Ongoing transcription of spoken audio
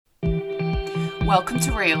Welcome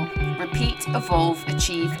to Real, Repeat, Evolve,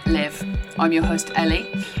 Achieve, Live. I'm your host Ellie,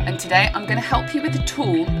 and today I'm going to help you with a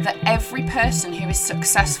tool that every person who is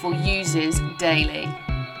successful uses daily.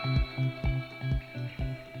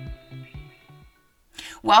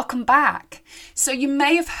 Welcome back. So you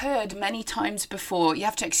may have heard many times before, you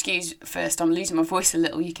have to excuse first, I'm losing my voice a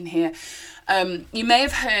little, you can hear. You may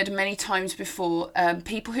have heard many times before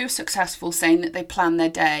people who are successful saying that they plan their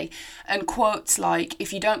day, and quotes like,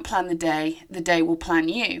 if you don't plan the day will plan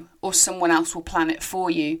you, or someone else will plan it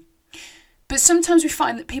for you. But sometimes we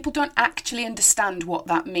find that people don't actually understand what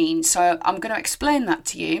that means. So I'm going to explain that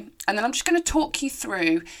to you, and then I'm just going to talk you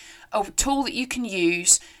through a tool that you can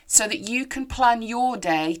use so that you can plan your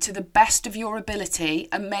day to the best of your ability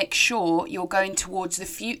and make sure you're going towards the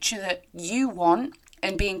future that you want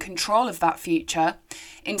and be in control of that future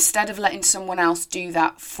instead of letting someone else do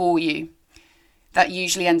that for you. That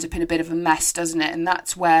usually ends up in a bit of a mess, doesn't it? And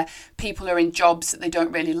that's where people are in jobs that they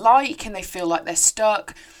don't really like and they feel like they're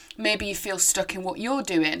stuck. Maybe you feel stuck in what you're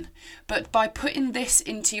doing, but by putting this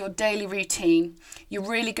into your daily routine, you're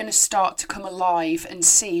really going to start to come alive and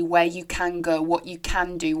see where you can go, what you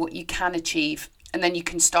can do, what you can achieve, and then you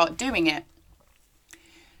can start doing it.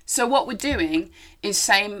 So what we're doing is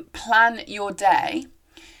saying plan your day.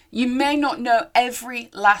 You may not know every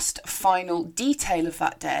last final detail of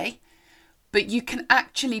that day, but you can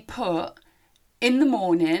actually put in the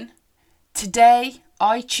morning, today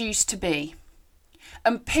I choose to be.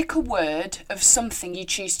 And pick a word of something you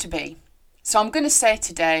choose to be. So I'm going to say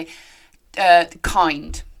today,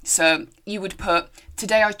 kind. So you would put,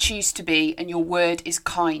 today I choose to be, and your word is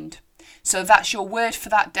kind. So that's your word for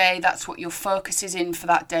that day. That's what your focus is in for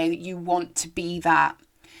that day, that you want to be that.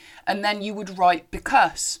 And then you would write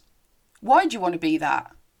because. Why do you want to be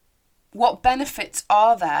that? What benefits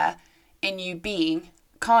are there in you being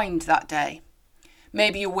kind that day?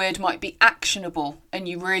 Maybe your word might be actionable and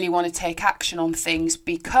you really want to take action on things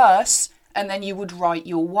because, and then you would write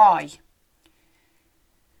your why.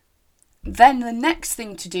 Then the next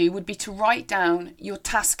thing to do would be to write down your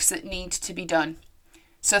tasks that need to be done.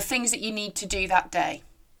 So things that you need to do that day.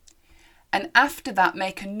 And after that,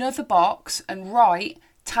 make another box and write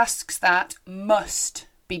tasks that must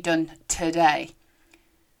be done today.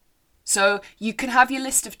 So you can have your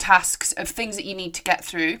list of tasks of things that you need to get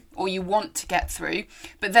through or you want to get through,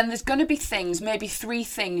 but then there's going to be things, maybe 3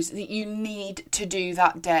 things that you need to do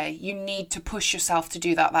that day. You need to push yourself to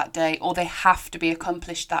do that day, or they have to be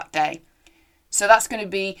accomplished that day. So that's going to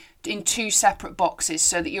be in 2 separate boxes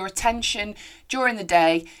so that your attention during the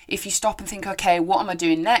day, if you stop and think, okay, what am I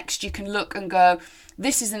doing next? You can look and go,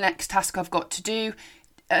 this is the next task I've got to do,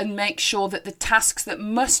 and make sure that the tasks that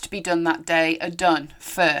must be done that day are done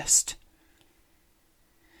first.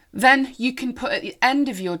 Then you can put at the end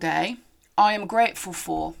of your day, I am grateful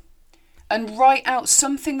for, and write out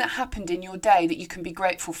something that happened in your day that you can be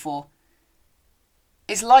grateful for.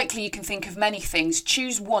 It's likely you can think of many things.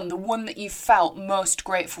 Choose one, the one that you felt most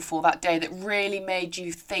grateful for that day, that really made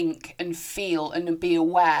you think and feel and be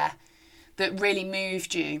aware, that really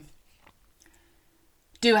moved you.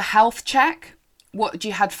 Do a health check. What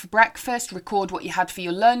you had for breakfast, record what you had for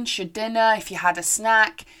your lunch, your dinner, if you had a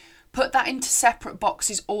snack. Put that into separate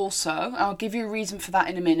boxes also. I'll give you a reason for that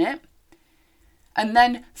in a minute. And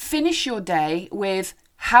then finish your day with,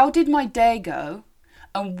 how did my day go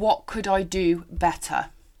and what could I do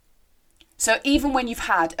better? So even when you've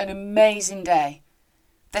had an amazing day,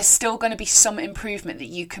 there's still going to be some improvement that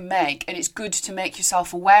you can make. And it's good to make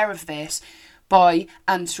yourself aware of this by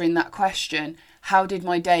answering that question. How did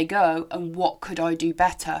my day go and what could I do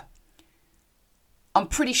better? I'm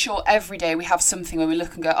pretty sure every day we have something where we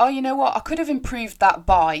look and go, oh, you know what, I could have improved that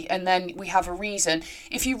by, and then we have a reason.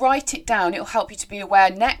 If you write it down, it'll help you to be aware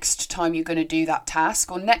next time you're going to do that task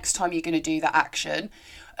or next time you're going to do that action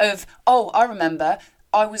of, oh, I remember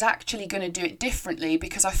I was actually going to do it differently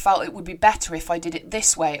because I felt it would be better if I did it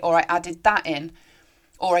this way, or I added that in,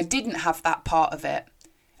 or I didn't have that part of it.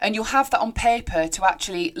 And you'll have that on paper to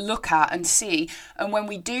actually look at and see. And when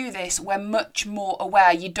we do this, we're much more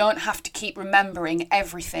aware. You don't have to keep remembering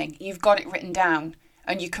everything. You've got it written down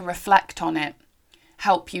and you can reflect on it,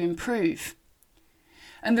 help you improve.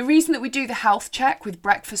 And the reason that we do the health check with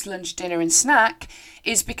breakfast, lunch, dinner and snack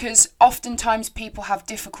is because oftentimes people have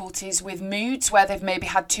difficulties with moods where they've maybe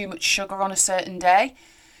had too much sugar on a certain day.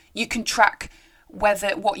 You can track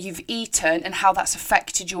what you've eaten and how that's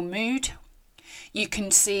affected your mood. You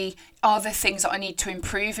can see, are there things that I need to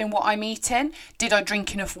improve in what I'm eating? Did I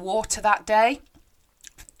drink enough water that day?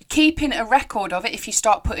 Keeping a record of it, if you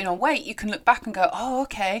start putting on weight, you can look back and go, oh,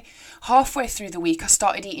 okay, halfway through the week I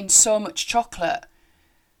started eating so much chocolate.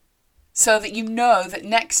 So that you know that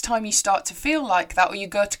next time you start to feel like that, or you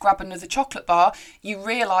go to grab another chocolate bar, you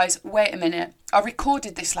realise, wait a minute, I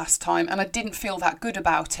recorded this last time and I didn't feel that good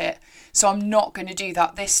about it, so I'm not going to do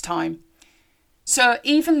that this time. So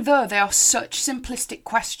even though they are such simplistic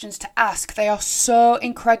questions to ask, they are so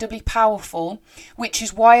incredibly powerful, which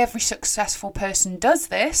is why every successful person does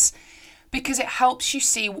this, because it helps you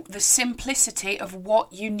see the simplicity of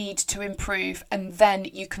what you need to improve, and then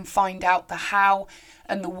you can find out the how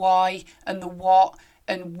and the why and the what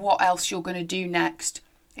and what else you're going to do next.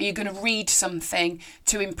 Are you going to read something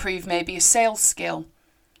to improve maybe a sales skill?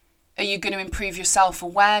 Are you going to improve your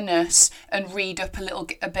self-awareness and read up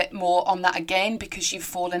a bit more on that again because you've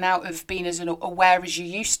fallen out of being as aware as you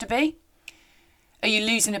used to be? Are you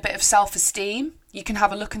losing a bit of self-esteem? You can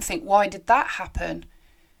have a look and think, why did that happen?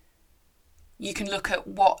 You can look at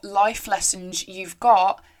what life lessons you've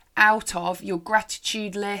got out of your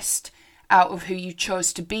gratitude list, out of who you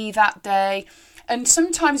chose to be that day. And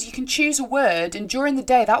sometimes you can choose a word, and during the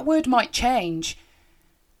day that word might change.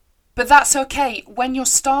 But that's okay. When you're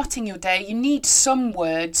starting your day, you need some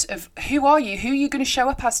words of who are you? Who are you going to show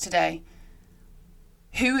up as today?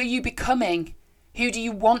 Who are you becoming? Who do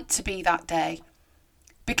you want to be that day?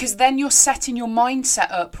 Because then you're setting your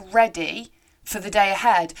mindset up ready for the day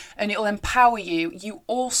ahead, and it'll empower you. You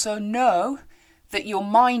also know that your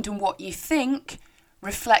mind and what you think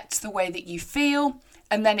reflects the way that you feel,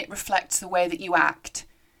 and then it reflects the way that you act.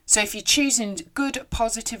 So if you're choosing good,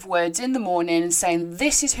 positive words in the morning and saying,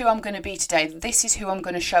 this is who I'm going to be today, this is who I'm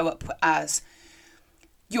going to show up as,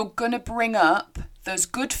 you're going to bring up those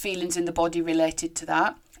good feelings in the body related to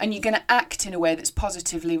that, and you're going to act in a way that's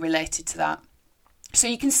positively related to that. So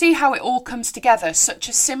you can see how it all comes together. Such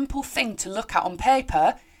a simple thing to look at on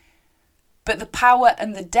paper, but the power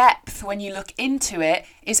and the depth when you look into it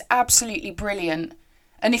is absolutely brilliant.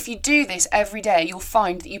 And if you do this every day, you'll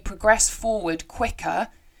find that you progress forward quicker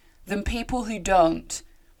than people who don't.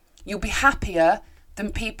 You'll be happier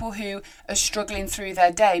than people who are struggling through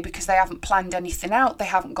their day because they haven't planned anything out, they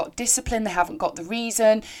haven't got discipline, they haven't got the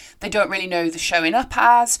reason, they don't really know who they're showing up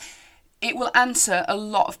as. It will answer a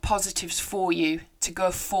lot of positives for you to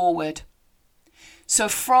go forward. So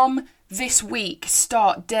from this week,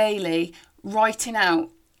 start daily writing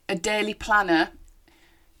out a daily planner.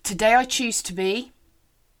 Today I choose to be,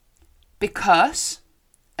 because,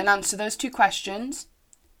 and answer those two questions.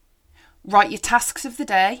 Write your tasks of the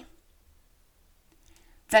day.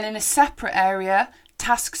 Then in a separate area,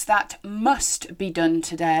 tasks that must be done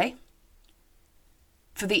today.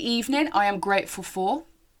 For the evening, I am grateful for.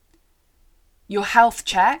 Your health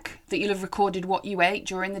check, that you'll have recorded what you ate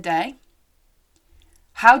during the day.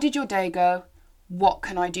 How did your day go? What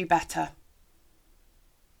can I do better?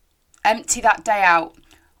 Empty that day out,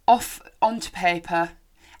 off onto paper,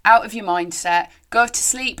 out of your mindset, go to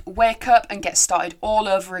sleep, wake up and get started all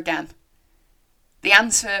over again. The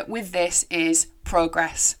answer with this is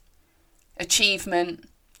progress, achievement,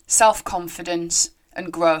 self-confidence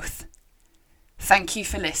and growth. Thank you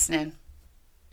for listening.